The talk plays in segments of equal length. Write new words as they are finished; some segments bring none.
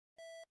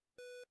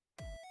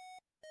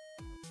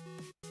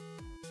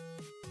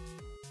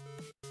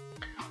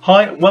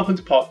Hi and welcome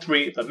to part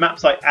 3 of the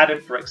Mapcite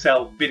add-in for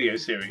Excel video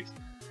series.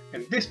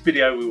 In this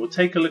video we will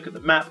take a look at the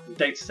map and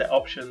dataset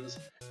options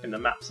in the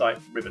Mapcite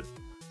ribbon.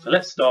 So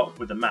let's start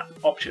with the map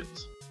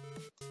options.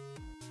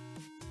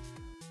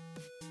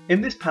 In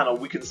this panel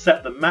we can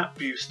set the map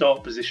view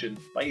start position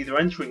by either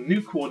entering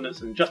new coordinates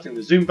and adjusting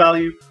the zoom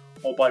value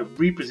or by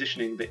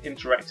repositioning the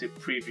interactive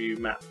preview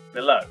map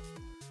below.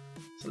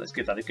 So let's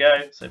give that a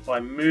go. So if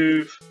I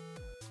move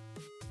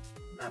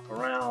map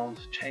around,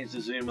 change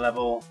the zoom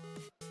level,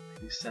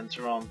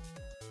 center on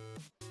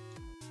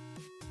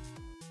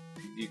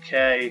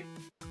UK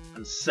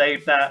and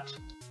save that,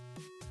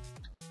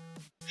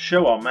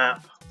 show our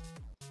map,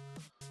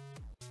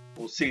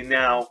 we'll see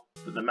now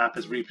that the map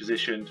is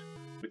repositioned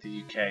with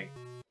the UK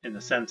in the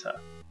center.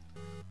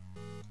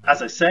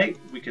 As I say,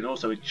 we can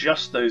also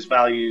adjust those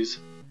values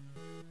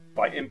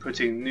by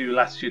inputting new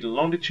latitude and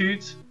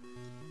longitudes.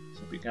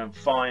 So we can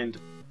find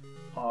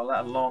our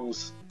lat and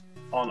longs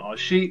on our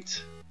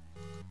sheet,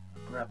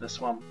 grab this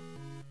one,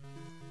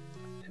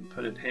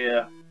 put it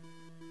here,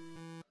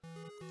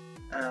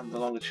 and the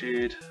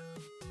longitude,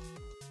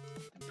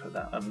 and put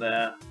that on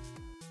there,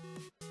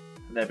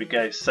 and there we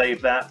go.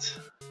 Save that,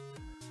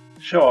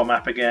 show our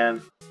map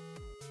again,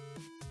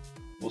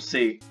 we'll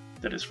see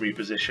that it's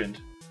repositioned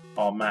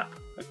our map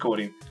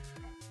according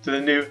to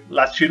the new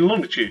latitude and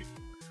longitude.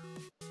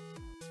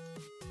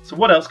 So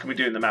what else can we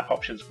do in the map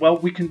options? Well,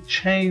 we can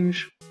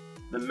change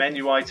the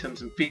menu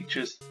items and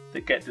features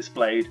that get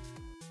displayed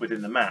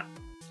within the map.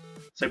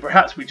 So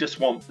perhaps we just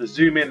want the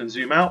zoom in and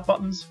zoom out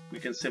buttons. We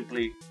can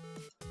simply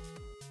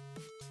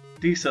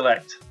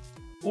deselect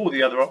all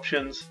the other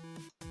options,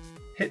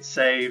 hit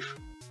save,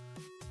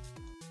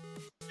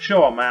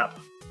 show our map,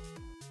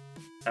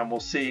 and we'll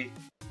see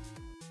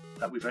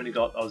that we've only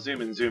got our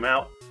zoom in, zoom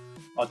out.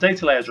 Our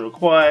data layers are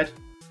required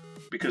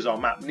because our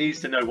map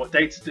needs to know what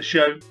data to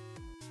show.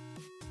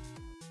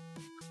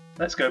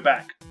 Let's go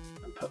back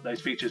and put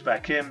those features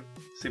back in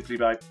simply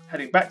by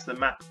heading back to the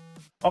map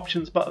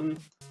options button,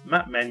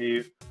 map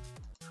menu,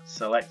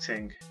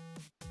 selecting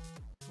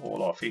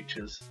all our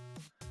features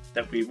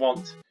that we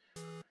want.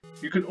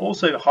 You can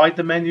also hide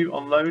the menu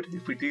on load.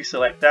 If we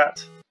deselect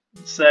that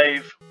and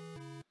save,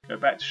 go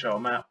back to show our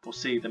map, we'll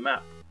see the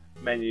map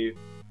menu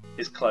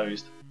is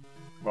closed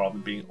rather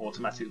than being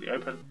automatically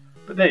open.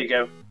 But there you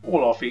go,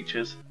 all our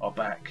features are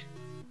back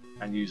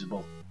and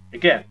usable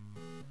again.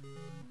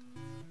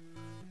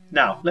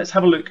 Now let's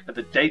have a look at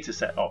the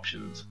dataset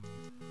options.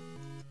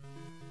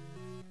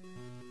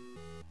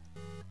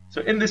 So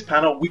in this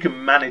panel we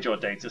can manage our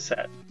data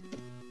set.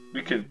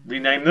 We can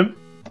rename them,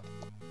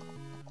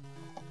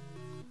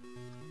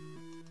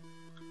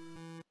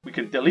 we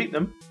can delete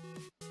them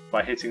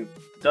by hitting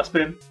the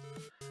dustbin,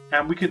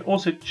 and we can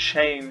also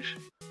change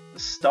the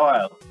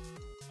style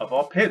of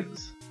our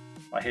pins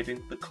by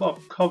hitting the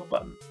cog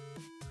button.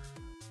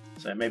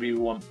 So maybe we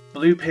want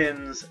blue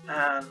pins,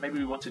 and maybe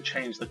we want to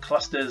change the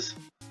clusters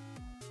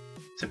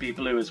to be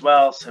blue as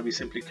well. So we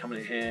simply come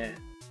in here,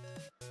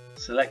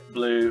 select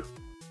blue,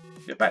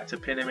 go back to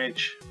pin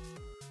image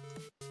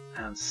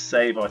and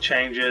save our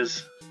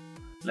changes.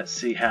 Let's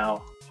see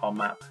how our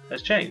map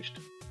has changed.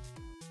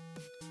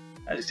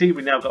 As you see,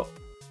 we've now got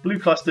blue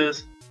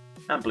clusters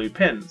and blue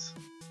pins.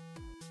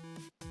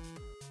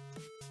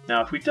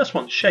 Now if we just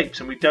want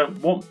shapes and we don't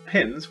want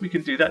pins, we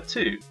can do that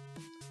too.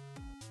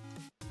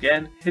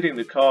 Again, hitting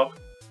the cog,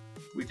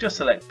 we just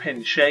select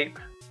pin shape,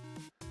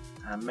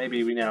 and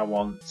maybe we now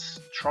want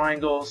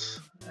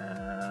triangles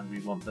and we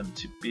want them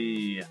to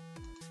be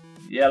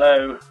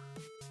yellow.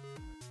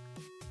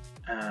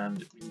 And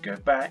we can go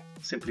back,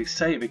 simply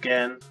save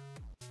again,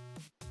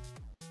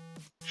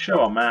 show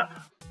our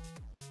map,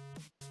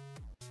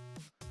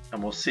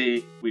 and we'll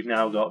see we've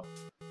now got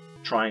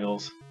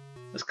triangles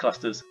as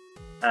clusters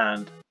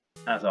and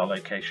as our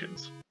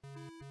locations.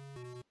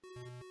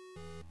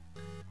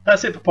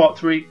 That's it for part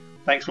 3.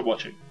 Thanks for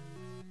watching.